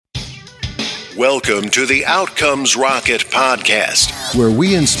Welcome to the Outcomes Rocket podcast, where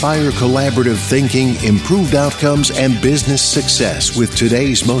we inspire collaborative thinking, improved outcomes, and business success with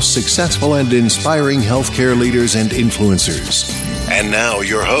today's most successful and inspiring healthcare leaders and influencers. And now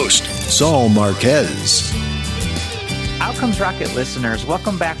your host, Saul Marquez. Outcomes Rocket listeners,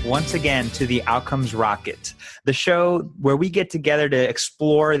 welcome back once again to the Outcomes Rocket, the show where we get together to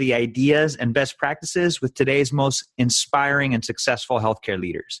explore the ideas and best practices with today's most inspiring and successful healthcare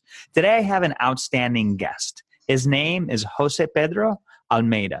leaders. Today I have an outstanding guest. His name is Jose Pedro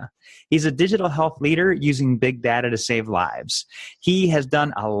Almeida. He's a digital health leader using big data to save lives. He has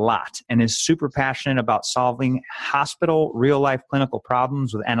done a lot and is super passionate about solving hospital real-life clinical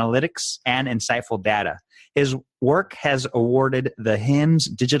problems with analytics and insightful data. His work has awarded the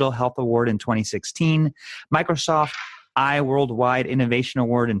HIMSS Digital Health Award in 2016, Microsoft iWorldwide Innovation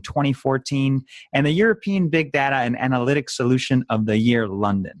Award in 2014, and the European Big Data and Analytics Solution of the Year,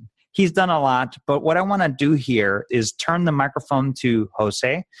 London. He's done a lot, but what I want to do here is turn the microphone to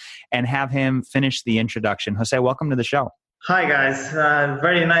Jose and have him finish the introduction. Jose, welcome to the show. Hi, guys.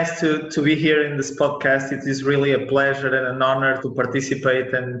 Very nice to be here in this podcast. It is really a pleasure and an honor to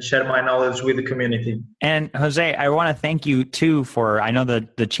participate and share my knowledge with the community. And Jose, I want to thank you too for, I know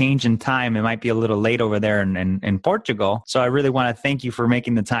the change in time, it might be a little late over there in Portugal. So I really want to thank you for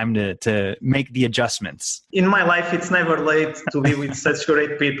making the time to make the adjustments. In my life, it's never late to be with such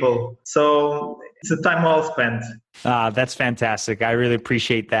great people. So it's a time well spent. That's fantastic. I really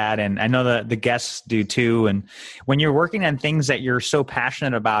appreciate that. And I know the guests do too. And when you're working on things that you're so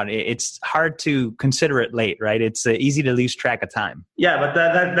passionate about, it's hard to consider it late, right? It's easy to lose track of time. Yeah, but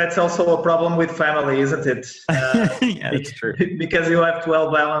that's also a problem with family, isn't it? Yeah, that's true. Because you have to well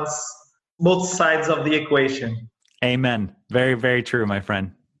balance both sides of the equation. Amen. Very, very true, my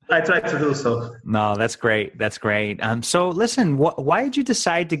friend. I try to do so. No, that's great. That's great. So listen, why did you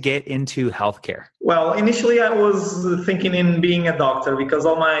decide to get into healthcare? Well, initially I was thinking in being a doctor because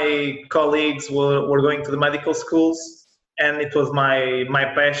all my colleagues were going to the medical schools, and it was my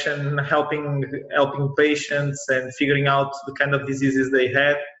passion, helping patients and figuring out the kind of diseases they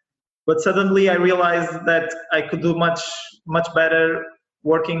had. But suddenly I realized that I could do much better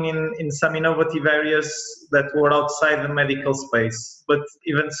working in some innovative areas that were outside the medical space, but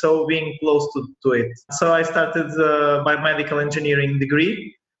even so being close to it. So I started a biomedical engineering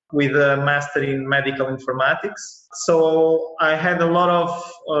degree with a master in medical informatics. So I had a lot of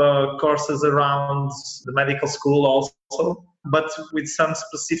courses around the medical school also, but with some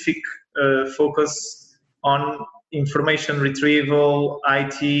specific focus on information retrieval,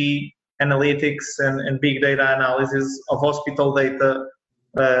 IT, analytics, and big data analysis of hospital data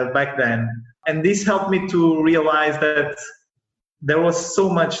back then. And this helped me to realize that there was so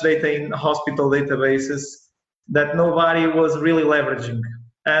much data in hospital databases that nobody was really leveraging.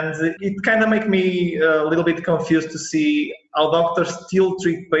 And it kind of made me a little bit confused to see how doctors still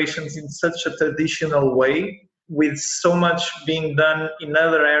treat patients in such a traditional way, with so much being done in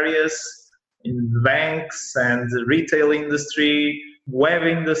other areas, in banks and the retail industry, web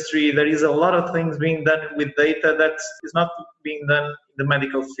industry. There is a lot of things being done with data that is not being done in the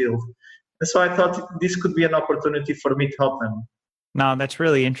medical field. And so I thought this could be an opportunity for me to help them. No, that's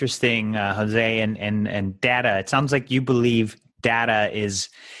really interesting, Jose, and data. It sounds like you believe data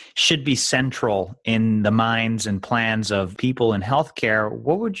should be central in the minds and plans of people in healthcare.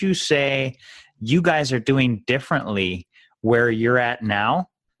 What would you say you guys are doing differently where you're at now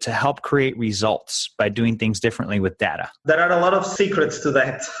to help create results by doing things differently with data? There are a lot of secrets to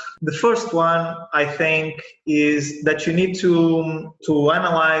that. The first one, I think, is that you need to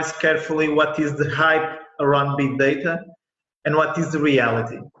analyze carefully what is the hype around big data and what is the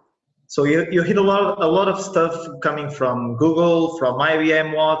reality. So you hit a lot of stuff coming from Google, from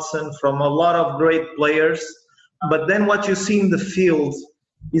IBM Watson, from a lot of great players. But then what you see in the field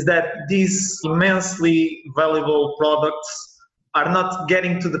is that these immensely valuable products are not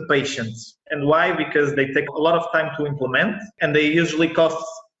getting to the patients. And why? Because they take a lot of time to implement, and they usually cost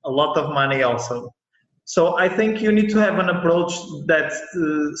a lot of money also. So I think you need to have an approach that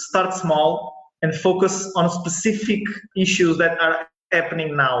starts small and focus on specific issues that are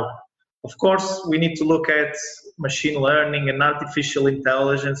happening now. Of course, we need to look at machine learning and artificial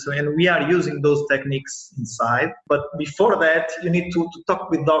intelligence, and we are using those techniques inside. But before that, you need to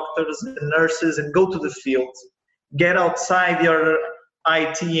talk with doctors and nurses and go to the field. Get outside your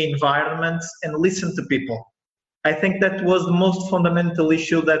IT environment and listen to people. I think that was the most fundamental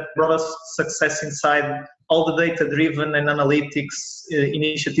issue that brought us success inside all the data-driven and analytics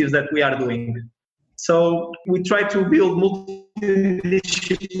initiatives that we are doing. So we try to build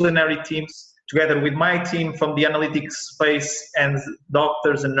multidisciplinary teams together with my team from the analytics space and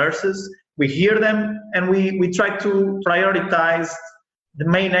doctors and nurses. We hear them and we try to prioritize the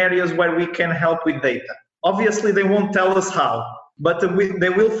main areas where we can help with data. Obviously, they won't tell us how, but they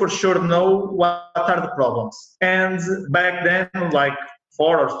will for sure know what are the problems. And back then, like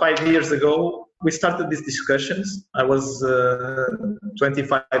 4 or 5 years ago, we started these discussions. I was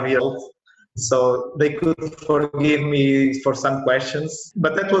 25 years old, so they could forgive me for some questions.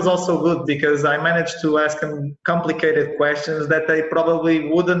 But that was also good because I managed to ask them complicated questions that they probably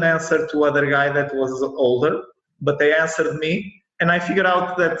wouldn't answer to other guy that was older, but they answered me. And I figured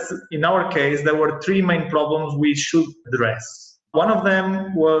out that in our case, there were 3 main problems we should address. One of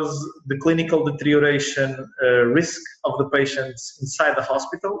them was the clinical deterioration risk of the patients inside the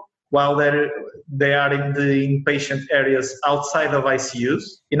hospital while they are in the inpatient areas outside of ICUs.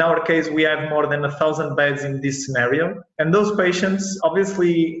 In our case, we have more than 1,000 beds in this scenario. And those patients,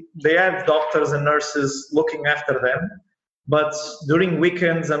 obviously, they have doctors and nurses looking after them. But during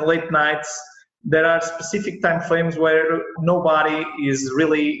weekends and late nights, there are specific time frames where nobody is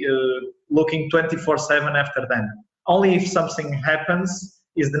really looking 24/7 after them. Only if something happens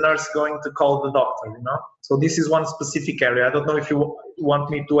is the nurse going to call the doctor, you know? So this is one specific area. I don't know if you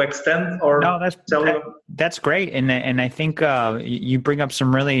want me to extend or tell you. That's great. And I think you bring up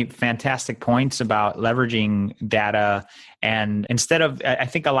some really fantastic points about leveraging data. And instead of, I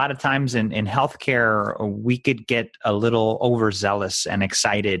think a lot of times in healthcare, we could get a little overzealous and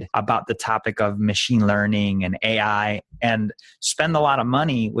excited about the topic of machine learning and AI and spend a lot of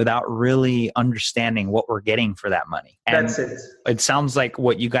money without really understanding what we're getting for that money. And that's it. It sounds like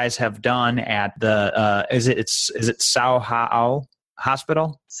what you guys have done at the, is it São João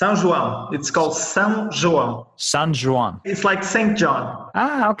Hospital? São João. It's called São João. San Juan. It's like St. John.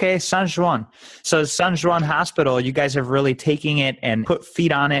 Okay. San Juan. So San Juan Hospital, you guys have really taken it and put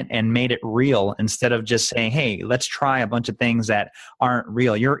feet on it and made it real instead of just saying, hey, let's try a bunch of things that aren't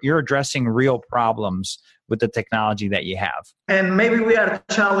real. You're addressing real problems with the technology that you have. And maybe we are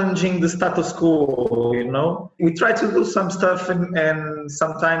challenging the status quo, you know? We try to do some stuff and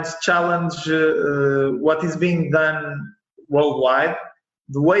sometimes challenge what is being done worldwide,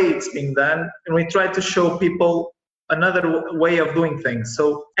 the way it's being done, and we try to show people another way of doing things.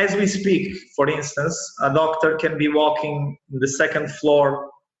 So as we speak, for instance, a doctor can be walking the second floor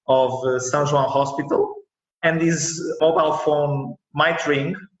of São João Hospital, and his mobile phone might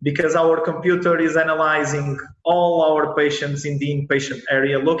ring because our computer is analyzing all our patients in the inpatient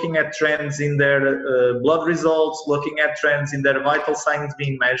area, looking at trends in their blood results, looking at trends in their vital signs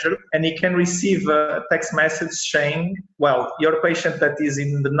being measured. And he can receive a text message saying, well, your patient that is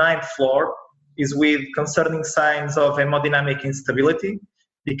in the 9th floor is with concerning signs of hemodynamic instability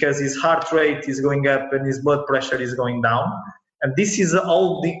because his heart rate is going up and his blood pressure is going down. And this is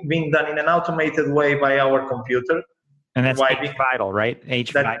all being done in an automated way by our computer. And that's H-Vital, right?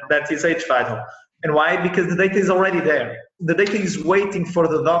 H-Vital. That is H-Vital. And why? Because the data is already there. The data is waiting for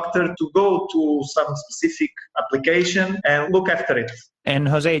the doctor to go to some specific application and look after it. And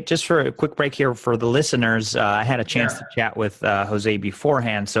Jose, just for a quick break here for the listeners, I had a chance to chat with Jose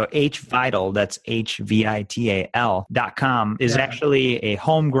beforehand. So H-Vital, that's HVITAL.com, is actually a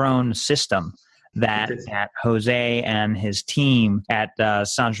homegrown system that Jose and his team at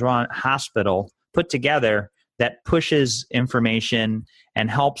San Juan Hospital put together that pushes information and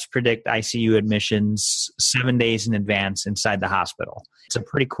helps predict ICU admissions 7 days in advance inside the hospital. It's a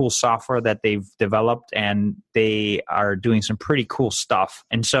pretty cool software that they've developed, and they are doing some pretty cool stuff.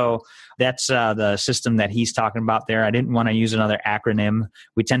 And so that's the system that he's talking about there. I didn't want to use another acronym.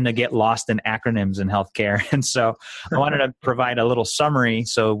 We tend to get lost in acronyms in healthcare. And so I wanted to provide a little summary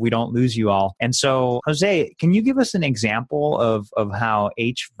so we don't lose you all. And so, Jose, can you give us an example of how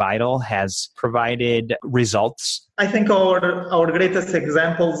H-Vital has provided results? I think our greatest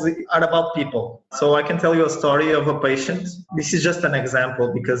examples are about people. So I can tell you a story of a patient. This is just an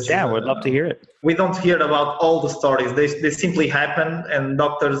example because... Yeah, we'd love to hear it. We don't hear about all the stories. They simply happen and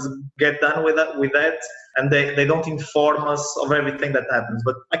doctors get done with that and they don't inform us of everything that happens.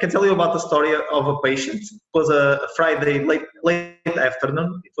 But I can tell you about the story of a patient. It was a Friday late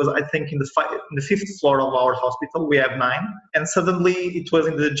afternoon. It was, I think, in the 5th floor of our hospital. We have 9. And suddenly it was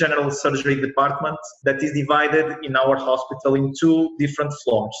in the general surgery department that is divided in our hospital in 2 different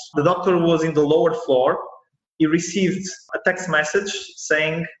floors. The doctor was in the lower floor. He received a text message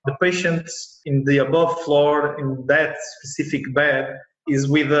saying the patient in the above floor in that specific bed is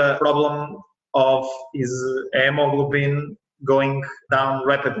with a problem of his hemoglobin going down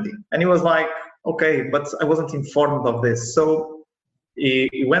rapidly. And he was like, okay, but I wasn't informed of this. So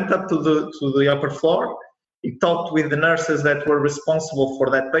he went up to the upper floor. He talked with the nurses that were responsible for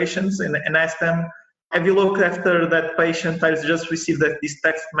that patient and asked them, have you looked after that patient? I just received this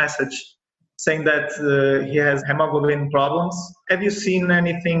text message saying that he has hemoglobin problems. Have you seen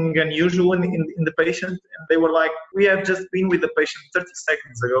anything unusual in the patient? And they were like, we have just been with the patient 30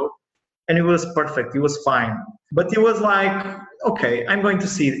 seconds ago, and he was perfect. He was fine. But he was like, okay, I'm going to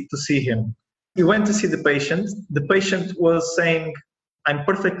see him. He went to see the patient. The patient was saying, I'm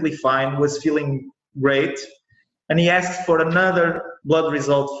perfectly fine, was feeling great. And he asked for another blood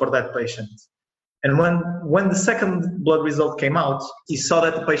result for that patient. And when the second blood result came out, he saw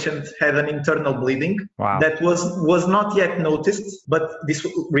that the patient had an internal bleeding. Wow. That was not yet noticed. But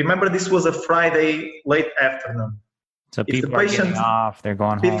remember, this was a Friday late afternoon. So people are getting off, they're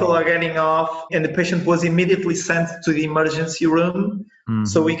going home. People are getting off, and the patient was immediately sent to the emergency room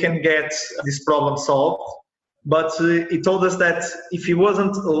so we can get this problem solved. But he told us that if he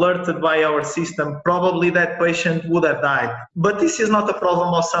wasn't alerted by our system, probably that patient would have died. But this is not a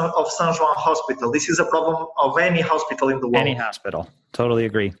problem of San João Hospital. This is a problem of any hospital in the world. Any hospital. Totally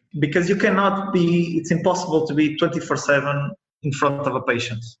agree. Because it's impossible to be 24/7 in front of a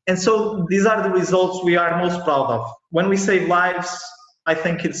patient. And so these are the results we are most proud of. When we save lives, I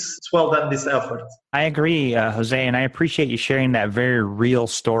think it's well done, this effort. I agree, Jose, and I appreciate you sharing that very real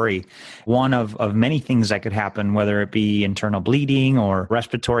story. One of many things that could happen, whether it be internal bleeding or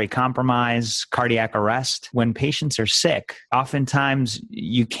respiratory compromise, cardiac arrest. When patients are sick, oftentimes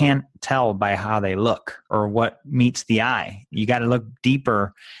you can't tell by how they look or what meets the eye. You got to look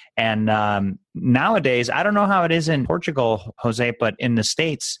deeper. And nowadays, I don't know how it is in Portugal, Jose, but in the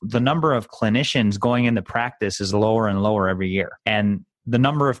States, the number of clinicians going into practice is lower and lower every year. And the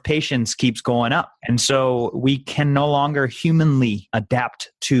number of patients keeps going up. And so we can no longer humanly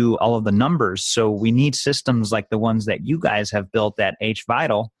adapt to all of the numbers. So we need systems like the ones that you guys have built at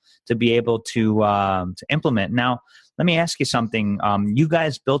HVital to be able to implement. Now, let me ask you something. You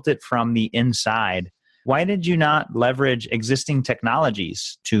guys built it from the inside. Why did you not leverage existing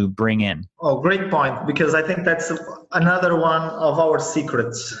technologies to bring in? Oh, great point, because I think that's another one of our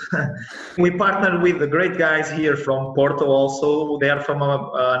secrets. We partnered with the great guys here from Porto also. They are from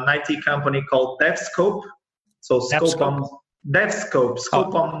an IT company called DevScope. So DevScope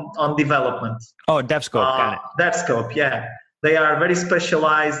on development. Oh, DevScope, got it. DevScope, yeah. They are very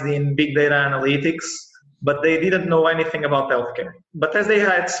specialized in big data analytics, but they didn't know anything about healthcare. But as they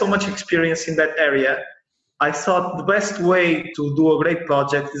had so much experience in that area, I thought the best way to do a great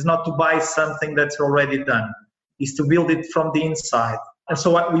project is not to buy something that's already done, is to build it from the inside. And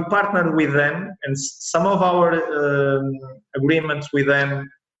so we partnered with them, and some of our agreements with them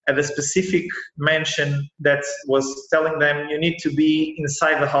had a specific mention that was telling them you need to be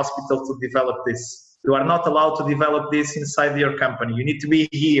inside the hospital to develop this. You are not allowed to develop this inside your company. You need to be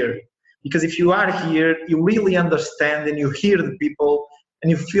here. Because if you are here, you really understand and you hear the people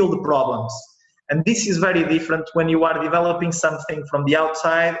and you feel the problems. And this is very different when you are developing something from the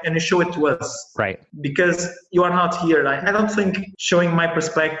outside and you show it to us. Right. Because you are not here. I don't think showing my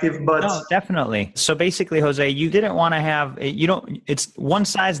perspective, but... No, definitely. So basically, Jose, you didn't want to have, it's one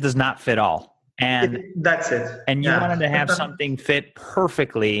size does not fit all. And that's it. And you wanted to have something fit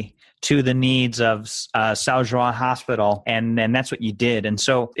perfectly to the needs of São João Hospital, and that's what you did. And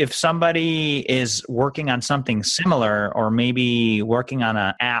so if somebody is working on something similar or maybe working on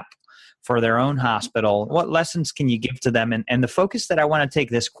an app for their own hospital, what lessons can you give to them? And the focus that I want to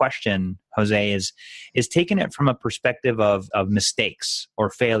take this question, Jose, is taking it from a perspective of mistakes or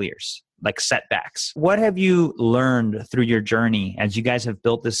failures, like setbacks. What have you learned through your journey as you guys have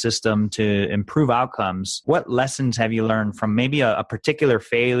built this system to improve outcomes? What lessons have you learned from maybe a particular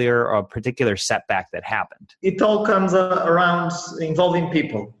failure or a particular setback that happened? It all comes around involving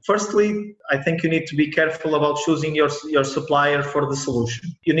people. Firstly, I think you need to be careful about choosing your supplier for the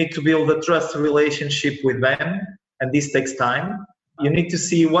solution. You need to build a trust relationship with them, and this takes time. You need to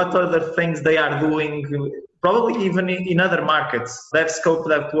see what other things they are doing, probably even in other markets. DevScope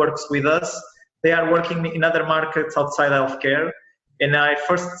that works with us, they are working in other markets outside healthcare. And I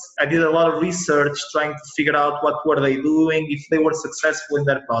did a lot of research trying to figure out what were they doing, if they were successful in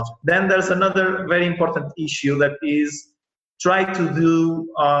their project. Then there's another very important issue that is try to do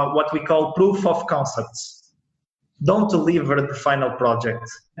what we call proof of concepts. Don't deliver the final project.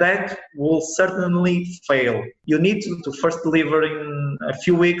 That will certainly fail. You need to first deliver in a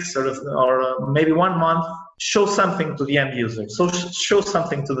few weeks or maybe 1 month. Show something to the end user. So show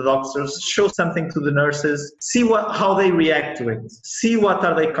something to the doctors. Show something to the nurses. See how they react to it. See what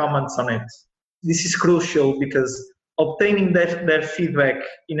are their comments on it. This is crucial because obtaining their feedback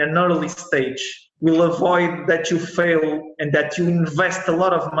in an early stage will avoid that you fail and that you invest a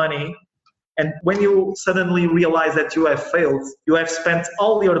lot of money And when you suddenly realize that you have failed, you have spent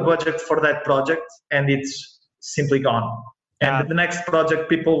all your budget for that project and it's simply gone. And the next project,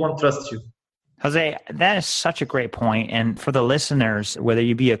 people won't trust you. Jose, that is such a great point. And for the listeners, whether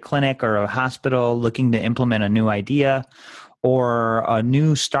you be a clinic or a hospital looking to implement a new idea or a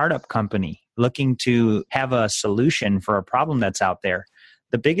new startup company looking to have a solution for a problem that's out there,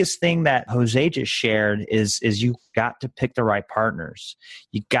 the biggest thing that Jose just shared is you got to pick the right partners.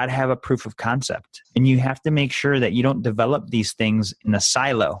 You got to have a proof of concept, and you have to make sure that you don't develop these things in a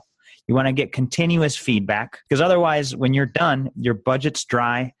silo. You want to get continuous feedback, because otherwise when you're done, your budget's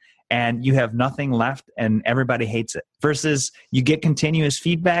dry and you have nothing left and everybody hates it. Versus you get continuous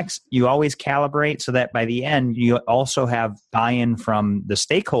feedbacks, you always calibrate so that by the end you also have buy-in from the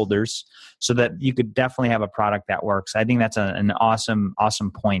stakeholders so that you could definitely have a product that works. I think that's an awesome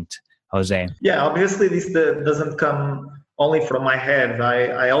point, Jose. Yeah, obviously this doesn't come only from my head.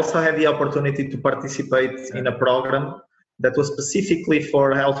 I also had the opportunity to participate in a program that was specifically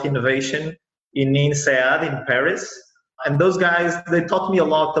for health innovation in INSEAD in Paris. And those guys, they taught me a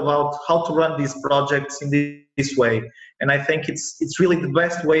lot about how to run these projects in this way. And I think it's really the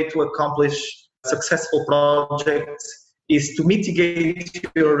best way to accomplish successful projects is to mitigate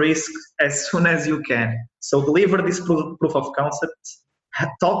your risk as soon as you can. So deliver this proof of concept,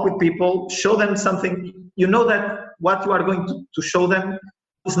 talk with people, show them something. You know that what you are going to show them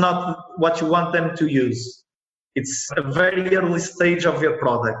is not what you want them to use. It's a very early stage of your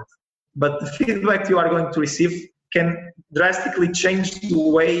product. But the feedback you are going to receive can drastically change the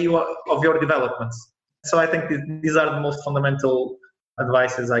way of your developments. So I think these are the most fundamental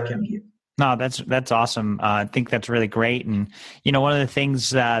advices I can give. No, that's awesome. I think that's really great. And, one of the things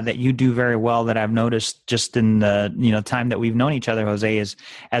that you do very well that I've noticed just in the, time that we've known each other, Jose, is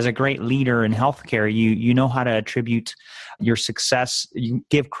as a great leader in healthcare, you know how to attribute your success. You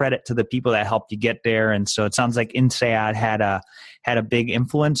give credit to the people that helped you get there. And so it sounds like INSEAD had a big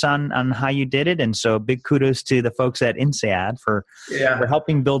influence on how you did it. And so big kudos to the folks at INSEAD for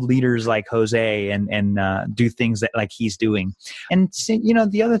helping build leaders like Jose and do things that like he's doing. And,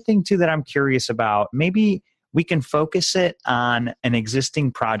 the other thing too that I'm curious about, maybe we can focus it on an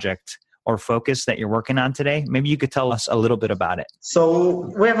existing project or focus that you're working on today. Maybe you could tell us a little bit about it. So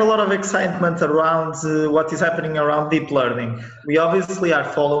we have a lot of excitement around what is happening around deep learning. We obviously are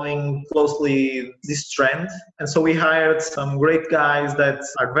following closely this trend. And so we hired some great guys that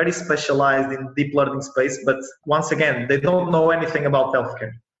are very specialized in deep learning space. But once again, they don't know anything about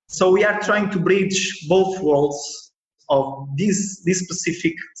healthcare. So we are trying to bridge both worlds of these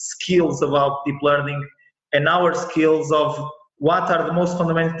specific skills about deep learning and our skills of what are the most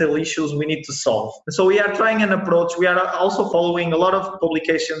fundamental issues we need to solve. So we are trying an approach. We are also following a lot of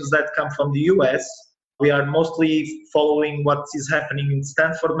publications that come from the US. We are mostly following what is happening in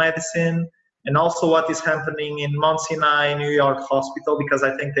Stanford Medicine and also what is happening in Mount Sinai New York Hospital, because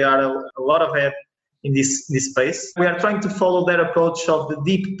I think they are a lot ahead in this space. We are trying to follow their approach of the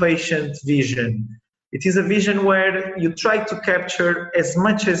deep patient vision. It is a vision where you try to capture as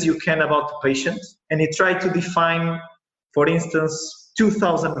much as you can about the patient, and you try to define, for instance,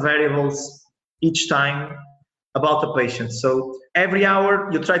 2,000 variables each time about the patient. So every hour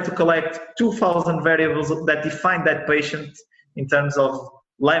you try to collect 2,000 variables that define that patient in terms of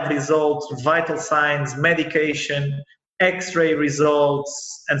lab results, vital signs, medication, X-ray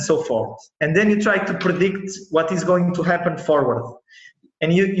results, and so forth. And then you try to predict what is going to happen forward.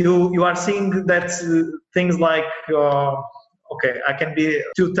 And you are seeing that things like, I can be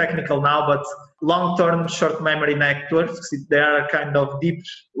too technical now, but long-term short memory networks, they are kind of deep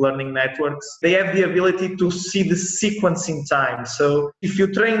learning networks. They have the ability to see the sequence in time. So if you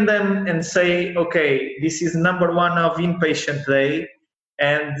train them and say, okay, this is number 1 of inpatient day,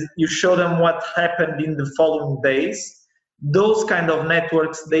 and you show them what happened in the following days, those kind of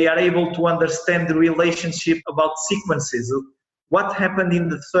networks, they are able to understand the relationship about sequences. What happened in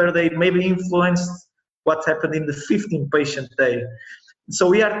the 3rd day maybe influenced what happened in the 15th patient day. So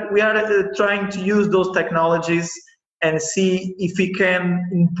we are trying to use those technologies and see if we can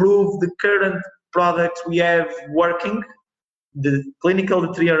improve the current products we have working, the clinical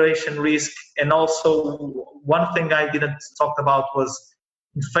deterioration risk, and also one thing I didn't talk about was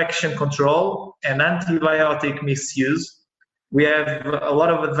infection control and antibiotic misuse. We have a lot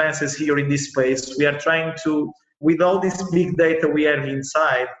of advances here in this space. We are trying to, with all this big data we have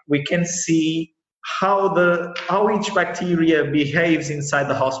inside, we can see how each bacteria behaves inside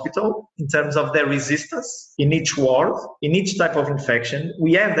the hospital in terms of their resistance in each ward, in each type of infection.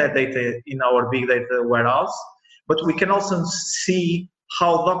 We have that data in our big data warehouse, but we can also see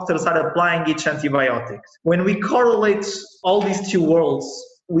how doctors are applying each antibiotic. When we correlate all these two worlds,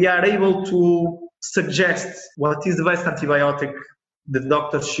 we are able to suggest what is the best antibiotic the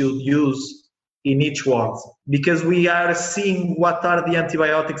doctor should use in each ward, because we are seeing what are the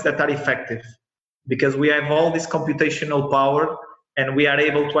antibiotics that are effective, because we have all this computational power and we are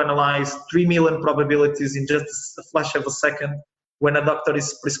able to analyze 3 million probabilities in just a flash of a second when a doctor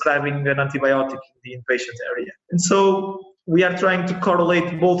is prescribing an antibiotic in the inpatient area. And so we are trying to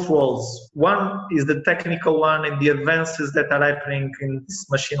correlate both roles. One is the technical one and the advances that are happening in this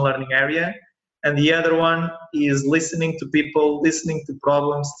machine learning area. And the other one is listening to people, listening to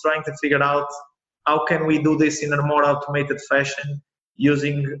problems, trying to figure out how can we do this in a more automated fashion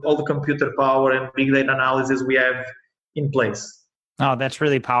using all the computer power and big data analysis we have in place. Oh, that's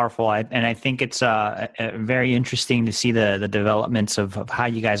really powerful. I think it's very interesting to see the developments of how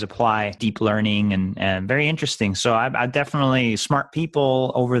you guys apply deep learning and very interesting. So I definitely smart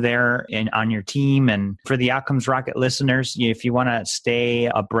people over there on your team. And for the Outcomes Rocket listeners, if you want to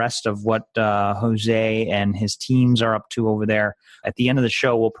stay abreast of what Jose and his teams are up to over there, at the end of the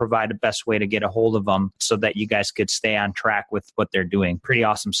show, we'll provide the best way to get a hold of them so that you guys could stay on track with what they're doing. Pretty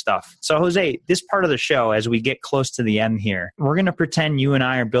awesome stuff. So Jose, this part of the show, as we get close to the end here, we're going to pretend you and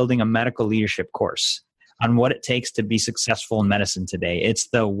I are building a medical leadership course on what it takes to be successful in medicine today. It's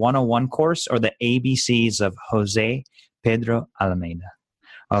the 101 course, or the ABCs of Jose Pedro Almeida.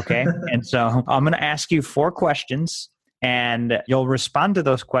 Okay? And so I'm going to ask you 4 questions, and you'll respond to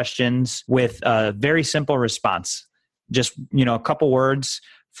those questions with a very simple response. Just, a couple words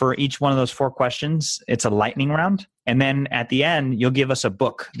for each one of those 4 questions. It's a lightning round. And then at the end, you'll give us a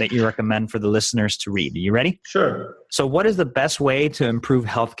book that you recommend for the listeners to read. Are you ready? Sure. So what is the best way to improve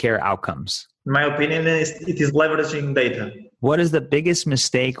healthcare outcomes? In my opinion, it is leveraging data. What is the biggest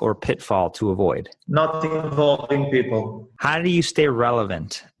mistake or pitfall to avoid? Not involving people. How do you stay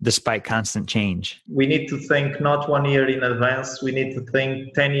relevant despite constant change? We need to think not 1 year in advance. We need to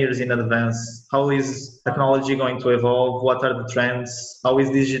think 10 years in advance. How is technology going to evolve? What are the trends? How is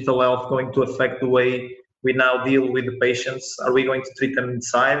digital health going to affect the way we now deal with the patients? Are we going to treat them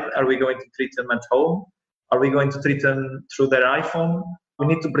inside? Are we going to treat them at home? Are we going to treat them through their iPhone? We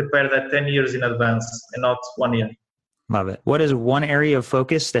need to prepare that 10 years in advance and not 1 year. Love it. What is one area of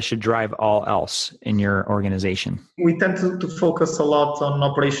focus that should drive all else in your organization? We tend to focus a lot on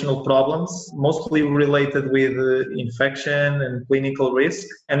operational problems, mostly related with infection and clinical risk.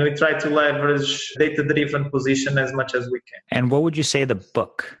 And we try to leverage data-driven position as much as we can. And what would you say the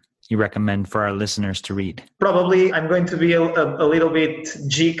book you recommend for our listeners to read? Probably I'm going to be a little bit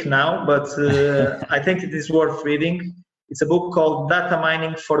geek now, but I think it is worth reading. It's a book called Data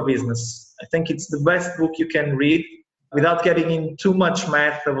Mining for Business. I think it's the best book you can read without getting in too much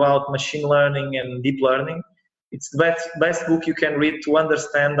math about machine learning and deep learning. It's the best book you can read to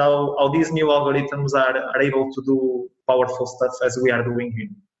understand how these new algorithms are able to do powerful stuff as we are doing here.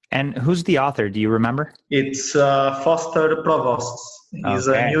 And who's the author? Do you remember? It's Foster Provost. He's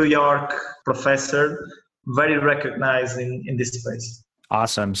a New York professor, very recognized in this space.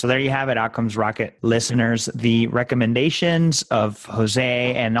 Awesome. So there you have it, Outcomes Rocket listeners, the recommendations of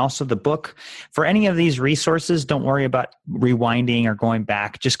Jose and also the book. For any of these resources, don't worry about rewinding or going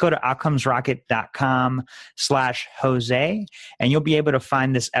back. Just go to outcomesrocket.com/Jose, and you'll be able to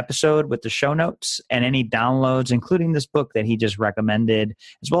find this episode with the show notes and any downloads, including this book that he just recommended,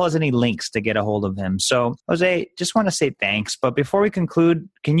 as well as any links to get a hold of him. So Jose, just want to say thanks. But before we conclude,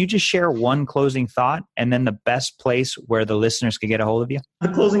 can you just share one closing thought and then the best place where the listeners can get a hold of you? The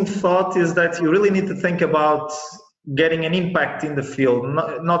closing thought is that you really need to think about getting an impact in the field,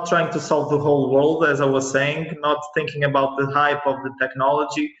 not trying to solve the whole world, as I was saying, not thinking about the hype of the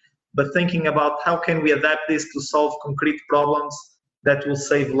technology, but thinking about how can we adapt this to solve concrete problems that will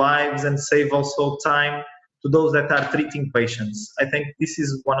save lives and save also time to those that are treating patients. I think this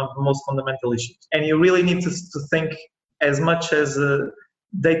is one of the most fundamental issues. And you really need to think as much as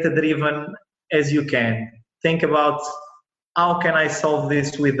data-driven as you can. Think about how can I solve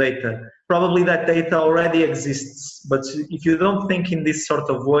this with data? Probably that data already exists, but if you don't think in this sort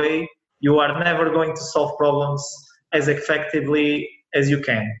of way, you are never going to solve problems as effectively as you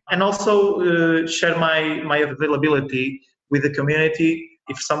can. And also share my availability with the community.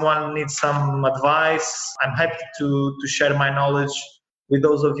 If someone needs some advice, I'm happy to share my knowledge with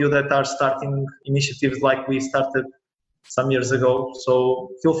those of you that are starting initiatives like we started some years ago.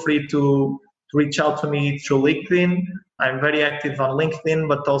 So feel free to reach out to me through LinkedIn. I'm very active on LinkedIn,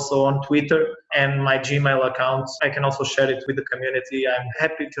 but also on Twitter and my Gmail account. I can also share it with the community. I'm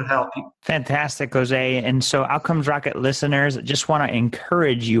happy to help you. Fantastic, Jose. And so Outcomes Rocket listeners, just want to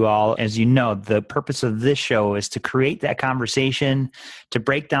encourage you all, as you know, the purpose of this show is to create that conversation, to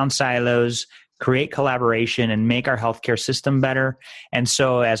break down silos, create collaboration, and make our healthcare system better. And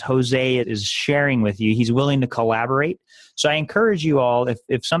so as Jose is sharing with you, he's willing to collaborate. So I encourage you all,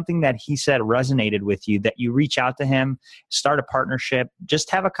 if something that he said resonated with you, that you reach out to him, start a partnership,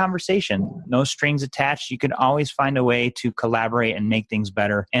 just have a conversation. No strings attached. You can always find a way to collaborate and make things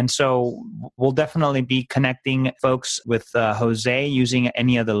better. And so we'll definitely be connecting folks with Jose using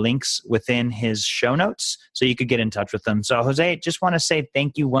any of the links within his show notes so you could get in touch with them. So Jose, just want to say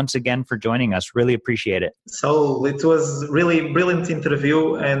thank you once again for joining us. Really appreciate it. So it was really brilliant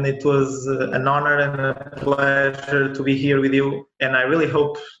interview, and it was an honor and a pleasure to be here with you. And I really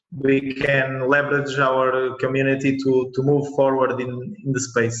hope we can leverage our community to move forward in the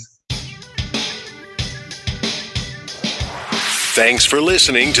space. Thanks for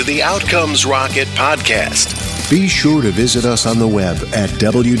listening to the Outcomes Rocket podcast. Be sure to visit us on the web at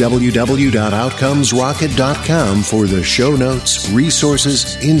www.outcomesrocket.com for the show notes,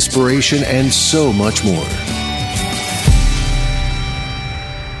 resources, inspiration, and so much more.